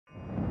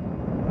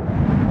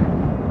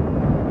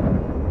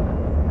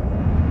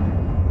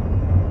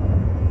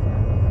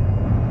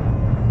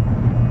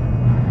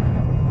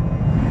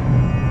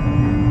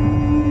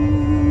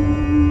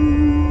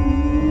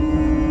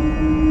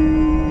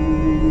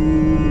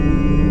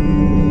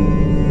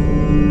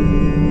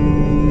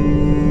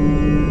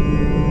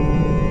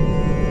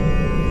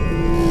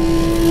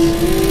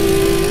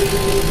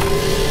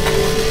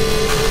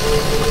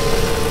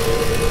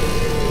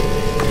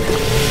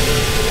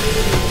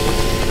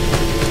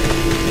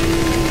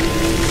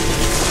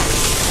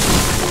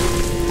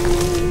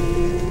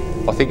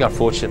think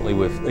unfortunately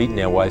we've eaten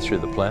our way through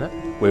the planet.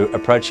 We're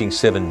approaching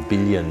 7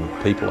 billion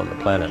people on the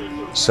planet.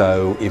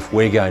 So if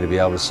we're going to be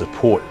able to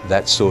support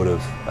that sort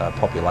of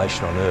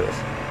population on Earth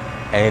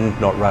and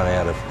not run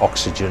out of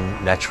oxygen,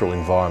 natural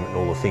environment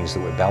and all the things that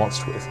we're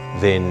balanced with,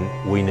 then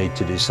we need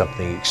to do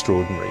something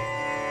extraordinary.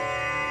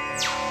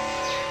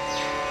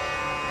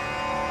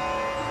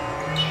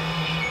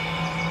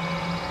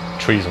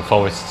 Trees and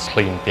forests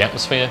clean the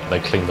atmosphere, they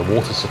clean the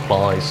water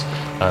supplies,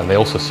 and they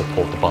also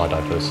support the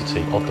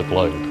biodiversity of the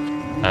globe.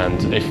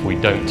 And if we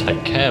don't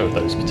take care of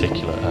those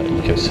particular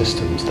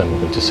ecosystems, then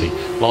we're going to see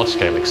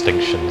large-scale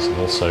extinctions, and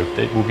also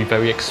it will be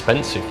very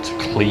expensive to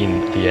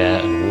clean the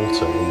air and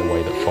water in the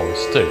way that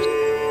forests do.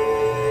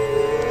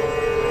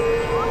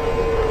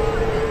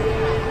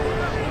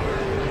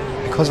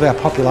 Because our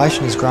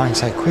population is growing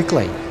so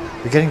quickly,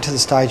 we're getting to the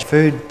stage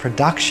food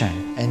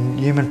production and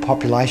human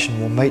population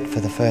will meet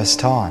for the first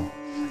time.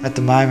 At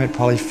the moment,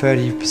 probably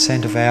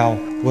 30% of our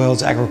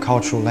world's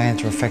agricultural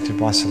lands are affected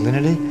by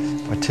salinity.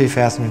 By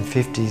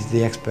 2050,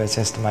 the experts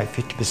estimate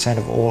 50%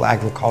 of all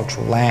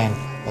agricultural land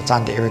that's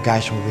under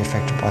irrigation will be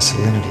affected by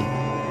salinity.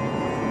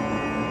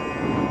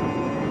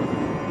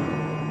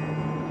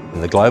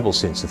 In the global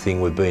sense of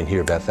thing, we've been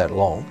here about that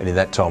long, and in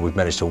that time we've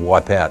managed to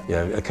wipe out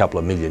a couple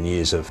of million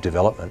years of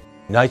development.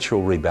 Nature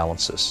will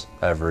rebalance us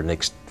over the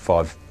next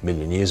 5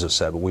 million years or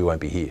so, but we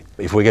won't be here.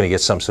 If we're going to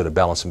get some sort of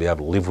balance and be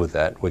able to live with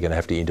that, we're going to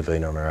have to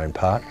intervene on our own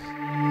part.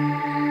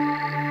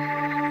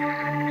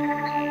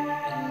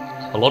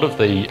 A lot of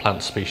the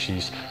plant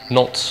species,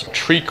 not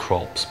tree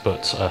crops,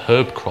 but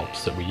herb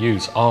crops that we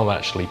use are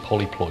actually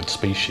polyploid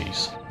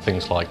species.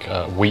 Things like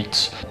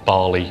wheat,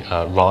 barley,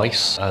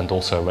 rice, and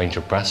also a range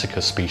of brassica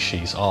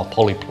species are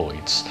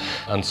polyploids.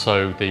 And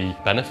so the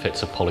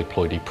benefits of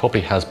polyploidy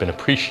probably has been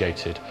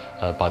appreciated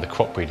by the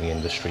crop breeding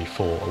industry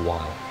for a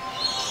while.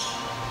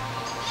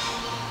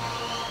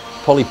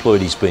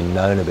 Polyploidy's been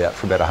known about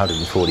for about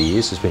 140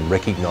 years. It's been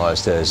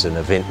recognised as an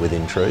event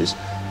within trees,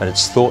 and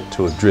it's thought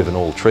to have driven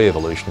all tree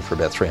evolution for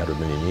about 300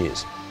 million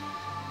years.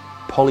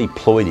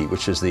 Polyploidy,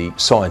 which is the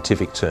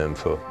scientific term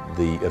for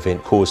the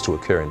event caused to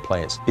occur in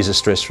plants, is a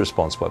stress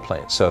response by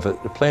plants. So if a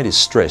plant is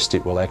stressed,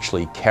 it will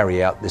actually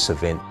carry out this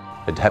event.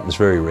 It happens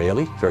very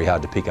rarely, very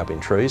hard to pick up in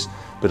trees,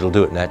 but it'll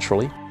do it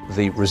naturally.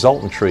 The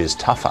resultant tree is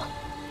tougher.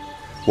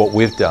 What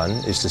we've done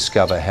is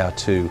discover how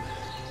to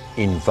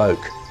invoke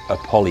a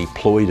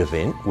polyploid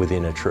event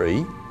within a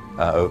tree,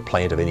 or a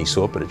plant of any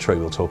sort, but a tree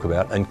we'll talk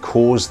about, and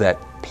cause that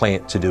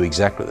plant to do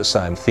exactly the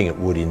same thing it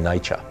would in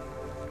nature.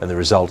 And the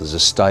result is a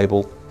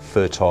stable,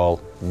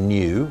 fertile,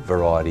 new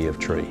variety of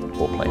tree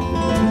or plant.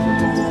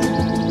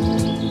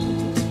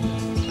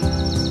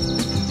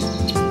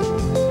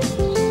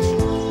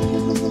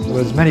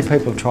 There's many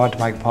people have tried to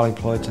make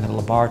polyploids in a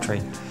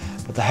laboratory,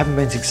 but they haven't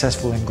been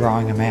successful in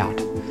growing them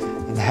out.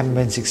 And they haven't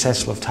been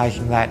successful of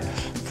taking that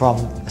from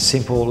a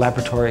simple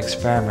laboratory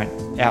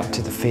experiment out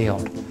to the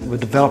field. We've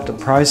developed a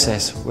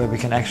process where we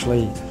can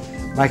actually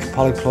make a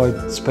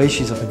polyploid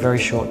species in a very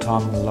short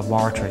time in the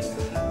laboratory.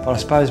 But I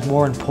suppose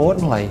more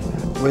importantly,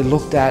 we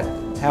looked at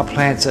how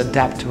plants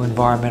adapt to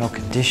environmental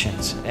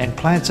conditions. And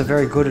plants are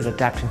very good at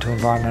adapting to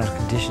environmental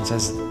conditions,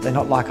 as they're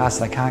not like us.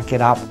 They can't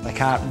get up, they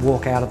can't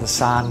walk out of the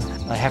sun.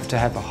 They have to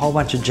have a whole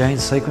bunch of gene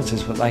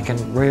sequences that they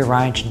can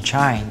rearrange and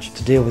change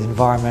to deal with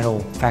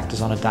environmental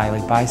factors on a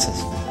daily basis.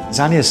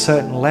 There's only a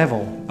certain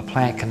level a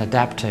plant can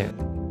adapt to.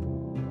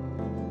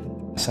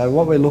 So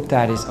what we looked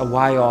at is a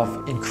way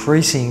of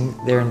increasing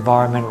their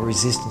environmental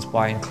resistance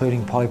by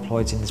including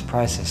polyploids in this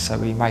process. So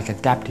we make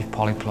adaptive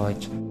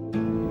polyploids.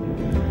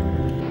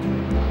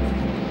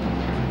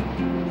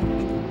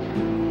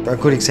 A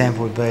good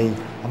example would be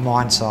a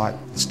mine site.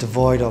 It's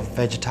devoid of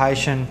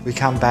vegetation. We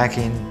come back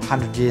in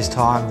 100 years'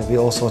 time, there'll be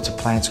all sorts of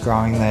plants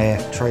growing there,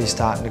 trees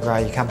starting to grow.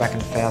 You come back in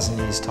 1,000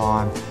 years'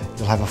 time,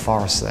 you'll have a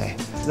forest there.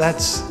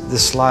 That's the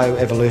slow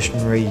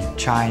evolutionary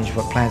change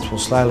where plants will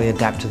slowly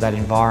adapt to that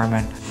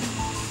environment.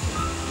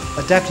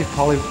 Adaptive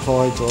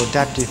polyploids or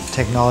adaptive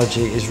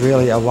technology is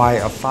really a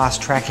way of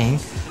fast-tracking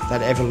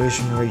that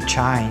evolutionary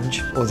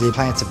change or the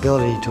plant's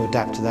ability to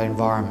adapt to that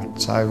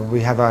environment. So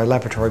we have a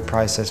laboratory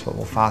process that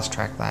will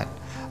fast-track that,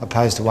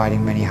 opposed to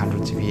waiting many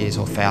hundreds of years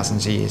or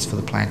thousands of years for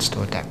the plants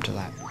to adapt to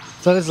that.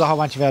 So this is a whole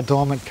bunch of our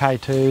dormant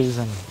K2s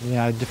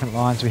and different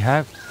lines we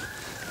have.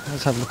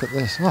 Let's have a look at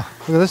this. Oh,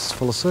 look at this, it's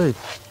full of seed.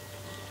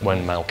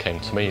 When Mal came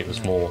to me, it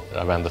was more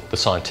around the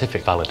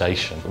scientific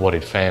validation. What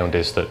he'd found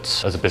is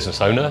that as a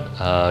business owner,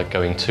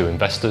 going to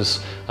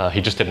investors, he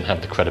just didn't have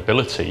the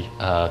credibility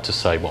to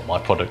say, well, my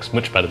product's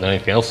much better than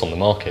anything else on the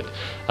market.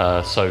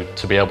 So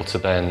to be able to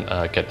then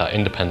get that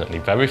independently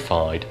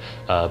verified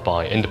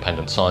by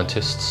independent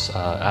scientists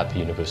at the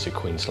University of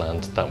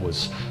Queensland, that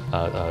was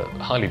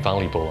highly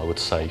valuable, I would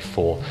say,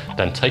 for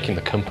then taking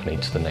the company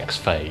to the next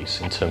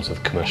phase in terms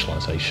of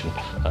commercialisation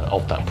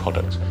of that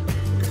product.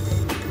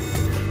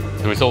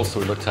 The results that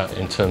we looked at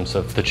in terms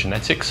of the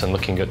genetics and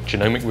looking at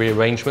genomic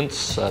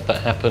rearrangements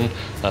that happen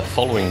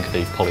following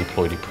the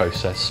polyploidy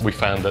process, we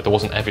found that there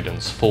wasn't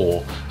evidence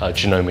for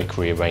genomic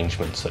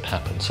rearrangements that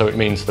happen. So it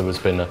means there has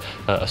been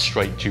a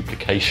straight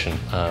duplication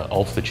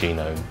of the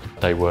genome.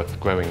 They were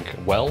growing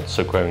well,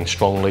 so growing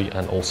strongly,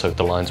 and also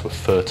the lines were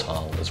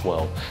fertile as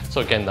well. So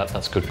again,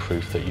 that's good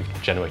proof that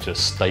you've generated a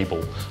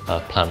stable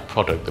plant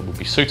product that would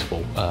be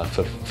suitable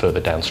for further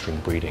downstream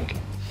breeding.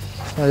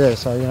 Oh yeah,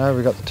 so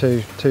we've got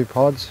the two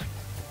pods.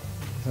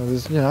 So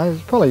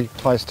there's probably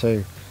close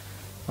to,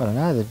 I don't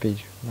know, there'd be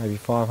maybe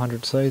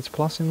 500 seeds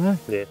plus in there.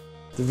 Yeah.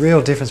 The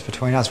real difference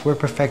between us, we've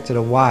perfected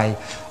a way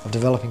of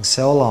developing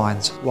cell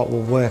lines what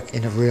will work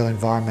in a real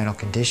environmental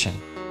condition.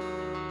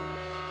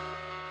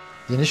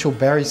 The initial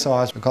berry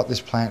size we got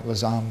this plant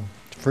was,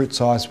 fruit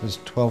size was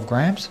 12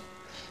 grams.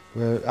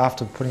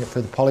 After putting it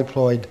through the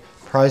polyploid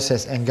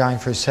process and going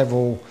through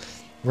several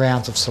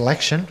rounds of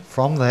selection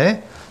from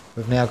there,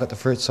 we've now got the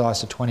fruit size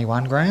to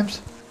 21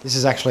 grams. This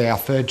is actually our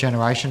third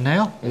generation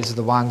now. These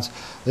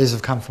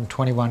have come from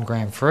 21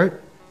 gram fruit.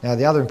 Now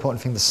the other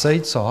important thing, the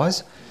seed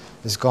size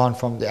has gone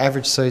from, the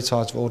average seed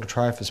size of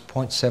autotroph is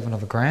 0.7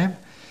 of a gram.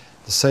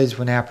 The seeds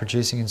we're now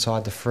producing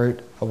inside the fruit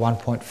are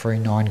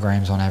 1.39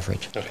 grams on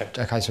average.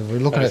 Okay, so we're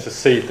looking at... It's the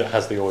seed that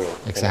has the oil.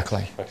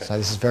 Exactly. Okay. So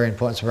this is very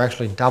important. So we're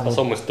actually doubled. It's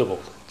almost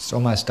doubled. It's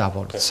almost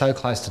doubled. Okay. It's so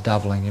close to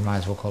doubling, you may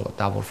as well call it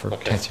doubled for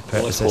intensive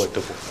purposes. Let's call it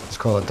double. Let's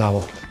call it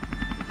double.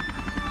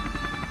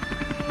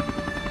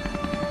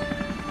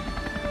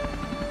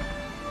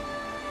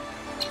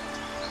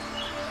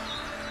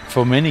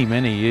 For many,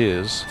 many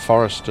years,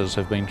 foresters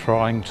have been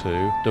trying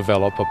to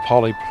develop a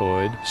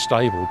polyploid,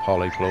 stable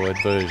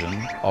polyploid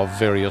version of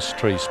various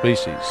tree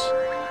species,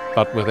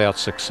 but without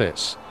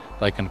success.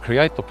 They can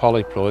create the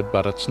polyploid,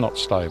 but it's not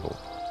stable.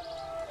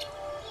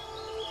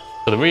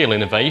 So the real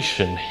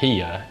innovation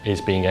here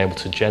is being able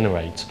to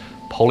generate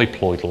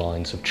polyploid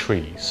lines of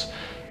trees.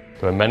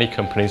 There are many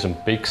companies and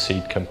big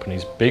seed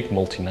companies, big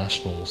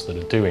multinationals that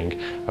are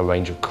doing a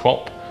range of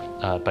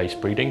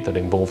crop-based breeding that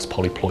involves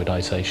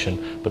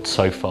polyploidization, but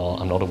so far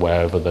I'm not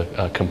aware of other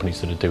companies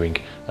that are doing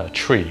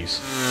trees.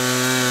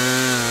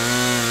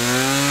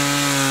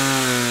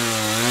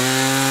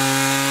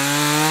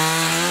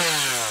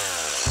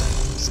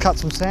 Let's cut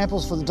some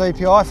samples for the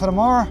DPI for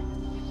tomorrow.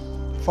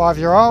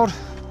 5-year-old.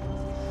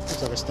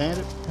 Looks like a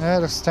standard. Yeah,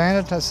 it looks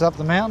standard. That's up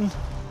the mountain.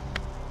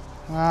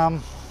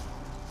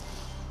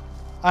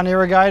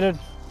 Unirrigated,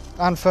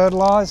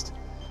 unfertilised,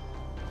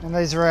 and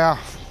these are our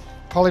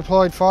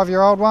polyploid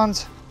 5-year-old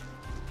ones.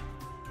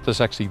 There's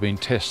actually been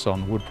tests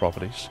on wood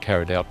properties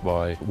carried out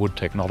by wood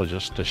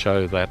technologists to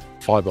show that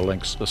fibre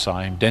length's the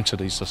same,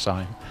 density's the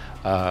same,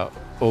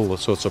 all the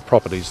sorts of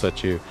properties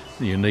that you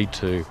need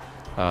to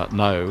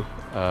know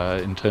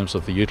in terms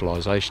of the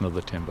utilisation of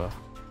the timber.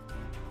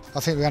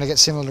 I think we're going to get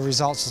similar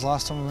results as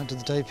last time we went to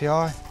the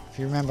DPI. If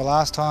you remember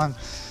last time,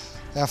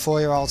 our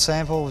 4-year-old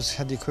sample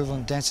had the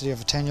equivalent density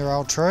of a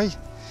 10-year-old tree.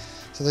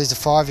 So these are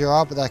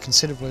 5-year-old, but they're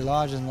considerably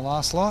larger than the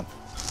last lot.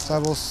 So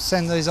we'll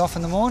send these off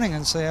in the morning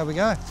and see how we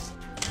go.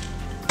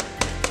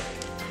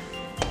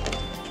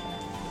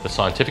 The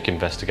scientific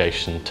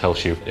investigation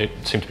tells you it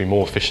seems to be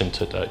more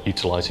efficient at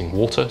utilising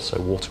water,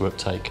 so water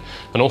uptake,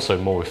 and also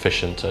more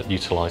efficient at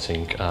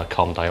utilising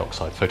carbon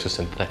dioxide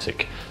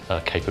photosynthetic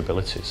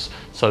capabilities.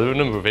 So there are a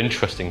number of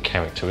interesting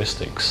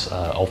characteristics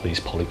of these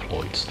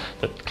polyploids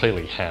that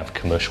clearly have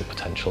commercial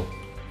potential.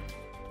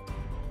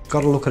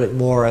 Got to look at it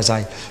more as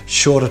a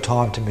shorter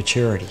time to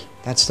maturity.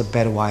 That's the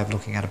better way of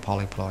looking at a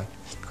polyploid.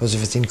 Because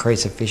if it's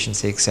increased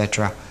efficiency,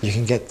 etc., you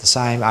can get the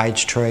same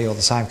age tree or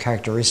the same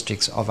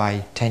characteristics of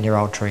a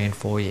 10-year-old tree in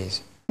 4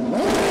 years.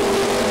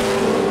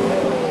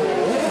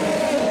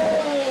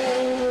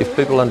 If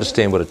people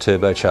understand what a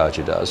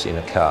turbocharger does in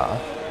a car,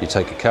 you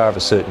take a car of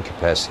a certain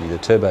capacity, the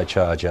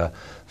turbocharger,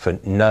 for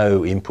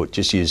no input,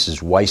 just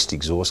uses waste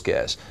exhaust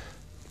gas,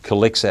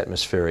 collects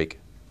atmospheric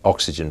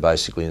oxygen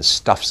basically and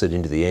stuffs it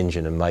into the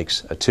engine and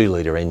makes a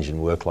 2-litre engine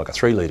work like a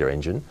 3-litre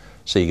engine.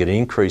 So you get an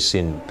increase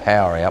in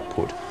power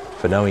output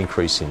for no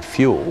increase in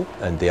fuel,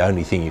 and the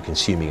only thing you're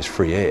consuming is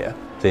free air.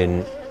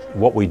 Then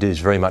what we do is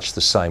very much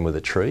the same with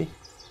a tree.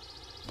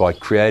 By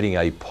creating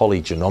a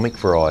PolyGenomX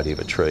variety of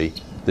a tree,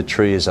 the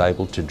tree is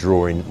able to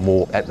draw in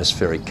more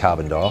atmospheric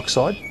carbon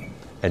dioxide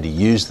and to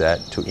use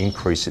that to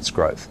increase its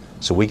growth.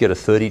 So we get a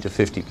 30 to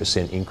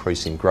 50%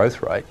 increase in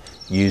growth rate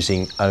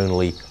using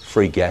only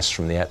free gas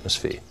from the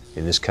atmosphere,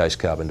 in this case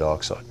carbon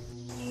dioxide.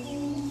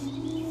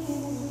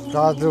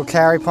 Got a little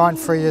carry pint,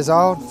 3 years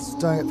old. It's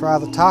doing it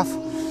rather tough.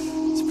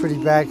 It's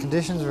pretty bad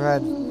conditions. We've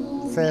had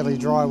fairly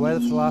dry weather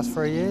for the last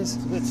 3 years.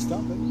 It's a bit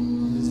stumpy.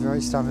 It is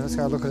very stumpy. Let's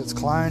go look at its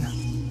clone.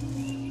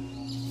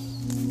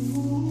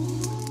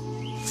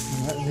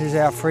 Here's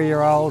our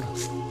 3-year-old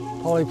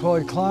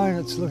polyploid clone.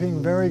 It's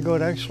looking very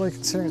good actually,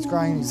 considering it's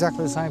growing in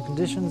exactly the same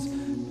conditions.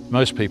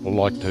 Most people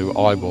like to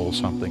eyeball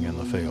something in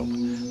the field.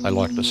 They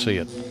like to see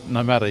it.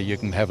 No matter, you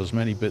can have as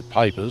many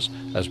papers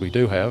as we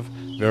do have,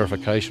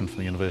 verification from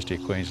the University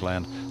of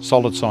Queensland,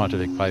 solid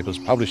scientific papers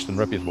published in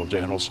reputable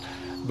journals,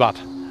 but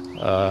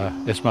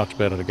it's much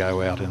better to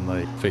go out in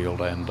the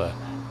field and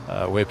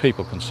where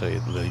people can see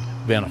the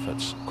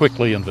benefits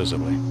quickly and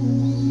visibly.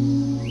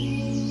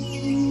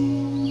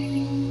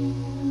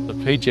 The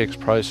PGX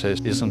process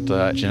isn't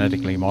a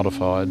genetically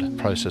modified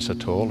process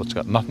at all. It's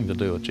got nothing to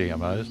do with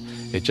GMOs.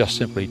 It just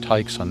simply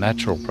takes a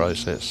natural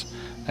process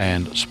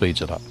and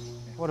speeds it up.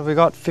 What have we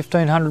got?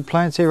 1,500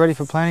 plants here ready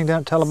for planting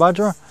down at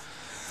Talabudra.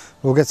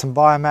 We'll get some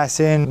biomass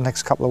in the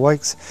next couple of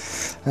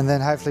weeks, and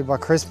then hopefully by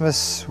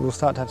Christmas we'll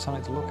start to have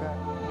something to look at.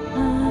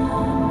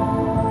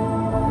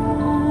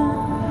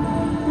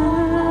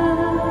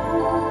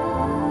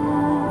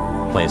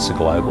 Plants are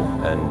global,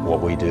 and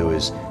what we do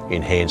is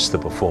enhance the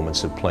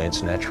performance of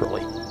plants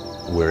naturally.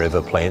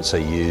 Wherever plants are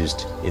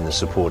used in the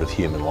support of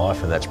human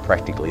life, and that's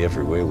practically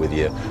everywhere, whether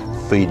you're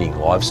feeding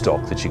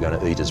livestock that you're going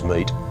to eat as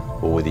meat,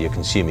 or whether you're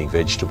consuming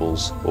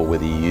vegetables, or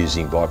whether you're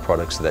using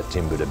byproducts of that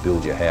timber to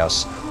build your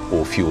house,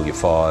 or fuel your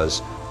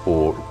fires,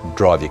 or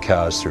drive your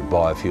cars through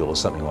biofuel or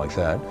something like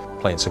that.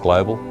 Plants are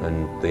global,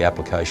 and the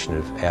application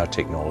of our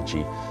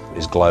technology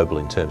is global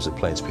in terms of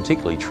plants,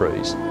 particularly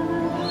trees.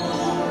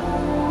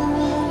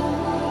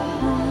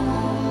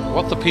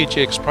 What the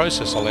PGX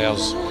process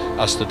allows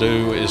us to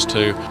do is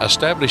to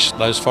establish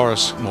those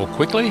forests more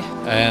quickly,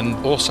 and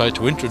also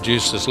to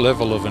introduce this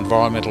level of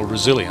environmental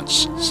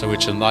resilience, so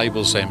which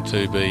enables them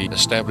to be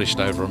established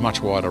over a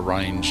much wider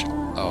range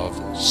of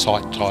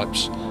site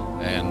types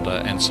and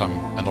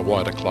a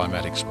wider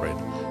climatic spread.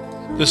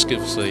 This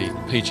gives the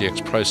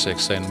PGX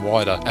process then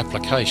wider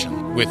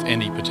application with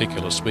any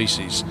particular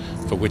species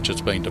for which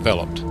it's been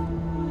developed.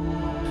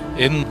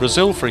 In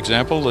Brazil, for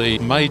example, the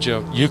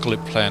major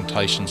eucalypt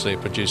plantations, they're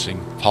producing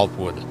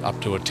pulpwood up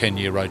to a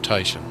 10-year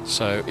rotation.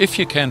 So if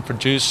you can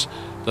produce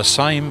the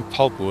same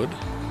pulpwood,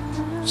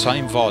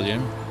 same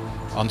volume,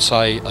 on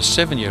say a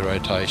 7-year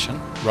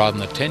rotation rather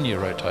than a 10-year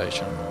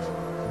rotation,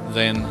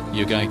 then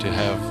you're going to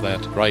have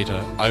that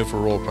greater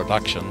overall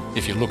production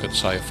if you look at,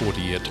 say, a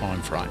 40-year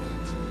time frame.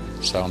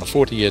 So on a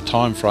 40-year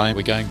time frame,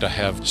 we're going to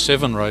have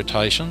 7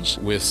 rotations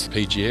with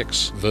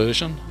PGX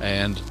version,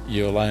 and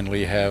you'll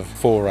only have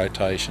 4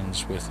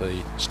 rotations with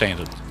the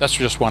standard. That's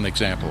just one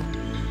example.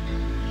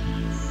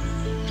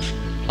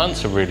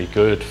 Plants are really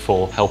good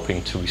for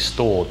helping to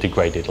restore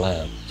degraded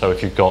land. So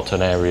if you've got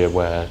an area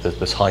where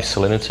there's high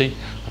salinity,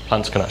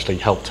 plants can actually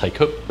help take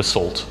up the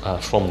salt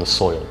from the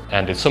soil,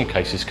 and in some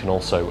cases can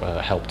also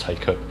help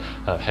take up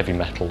heavy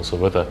metals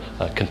or other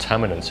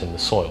contaminants in the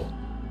soil.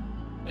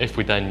 If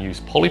we then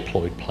use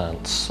polyploid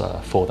plants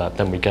for that,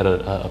 then we get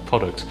a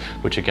product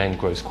which again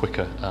grows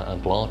quicker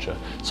and larger.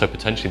 So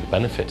potentially the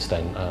benefits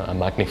then are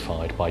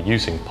magnified by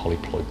using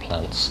polyploid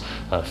plants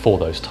for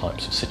those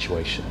types of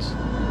situations.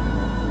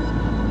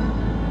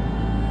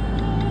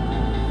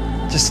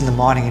 Just in the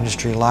mining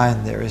industry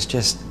alone, there is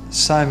just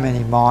so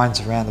many mines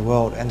around the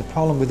world, and the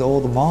problem with all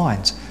the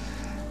mines,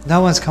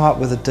 no one's come up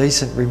with a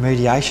decent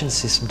remediation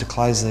system to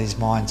close these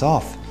mines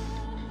off.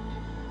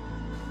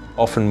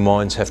 Often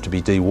mines have to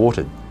be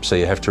dewatered, so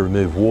you have to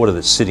remove water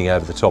that's sitting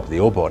over the top of the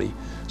ore body.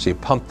 So you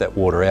pump that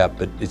water out,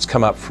 but it's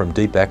come up from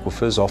deep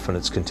aquifers. Often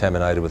it's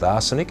contaminated with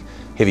arsenic,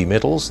 heavy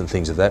metals and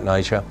things of that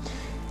nature.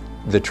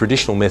 The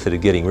traditional method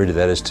of getting rid of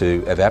that is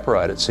to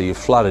evaporate it. So you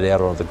flood it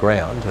out onto the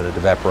ground and it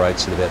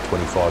evaporates at about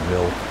 25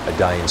 mil a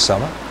day in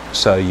summer.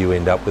 So you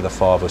end up with a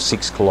 5 or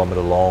 6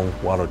 kilometre long,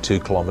 1 or 2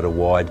 kilometre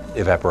wide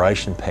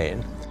evaporation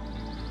pan.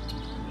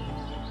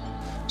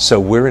 So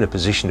we're in a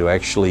position to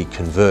actually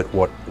convert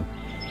what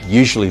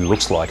usually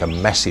looks like a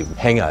massive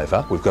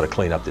hangover, we've got to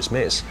clean up this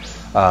mess,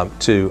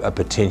 to a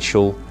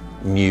potential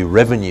new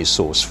revenue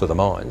source for the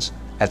mines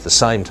at the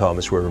same time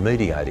as we're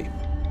remediating.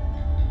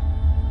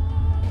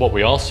 What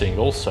we are seeing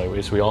also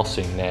is we are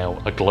seeing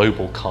now a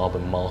global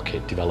carbon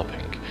market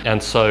developing.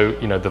 And so,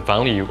 you know, the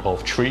value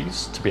of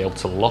trees to be able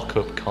to lock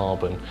up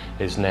carbon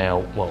is now,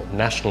 well,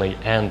 nationally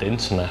and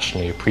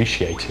internationally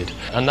appreciated.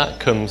 And that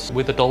comes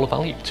with a dollar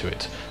value to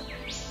it.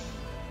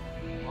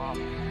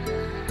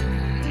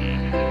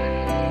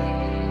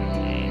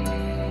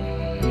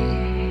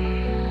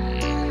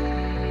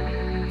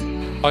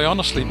 I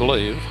honestly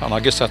believe, and I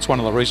guess that's one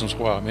of the reasons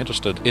why I'm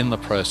interested in the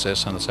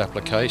process and its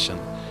application,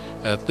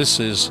 that this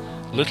is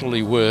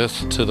literally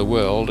worth to the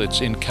world,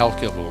 it's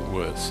incalculable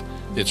worth.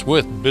 It's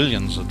worth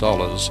billions of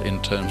dollars in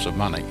terms of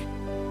money.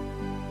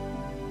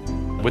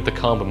 With the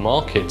carbon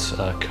market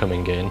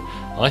coming in,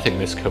 I think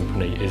this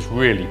company is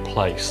really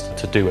placed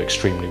to do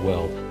extremely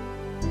well.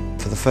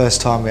 For the first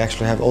time, we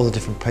actually have all the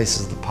different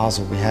pieces of the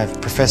puzzle. We have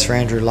Professor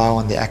Andrew Lowe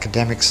on the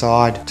academic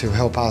side to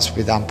help us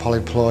with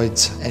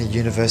polyploids, any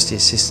university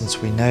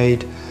assistance we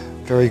need.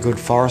 Very good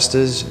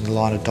foresters in the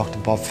line of Dr.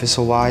 Bob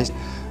Fisselway.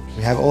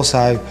 We have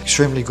also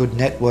extremely good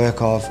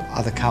network of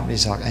other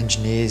companies like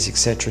engineers,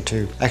 etc.,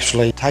 to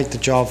actually take the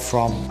job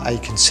from a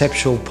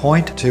conceptual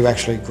point to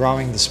actually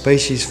growing the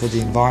species for the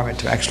environment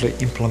to actually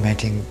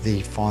implementing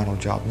the final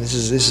job. And this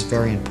is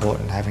very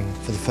important, having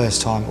for the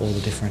first time all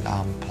the different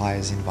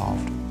players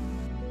involved.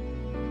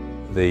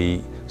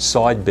 The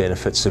side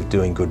benefits of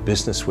doing good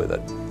business with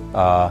it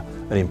are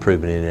an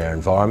improvement in our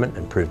environment,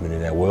 improvement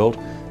in our world,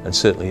 and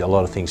certainly a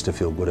lot of things to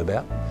feel good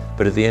about.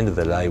 But at the end of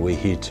the day, we're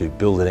here to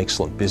build an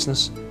excellent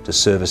business, to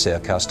service our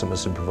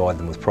customers and provide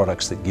them with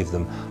products that give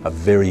them a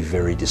very,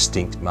 very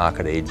distinct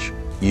market edge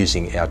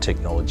using our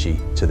technology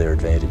to their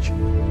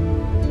advantage.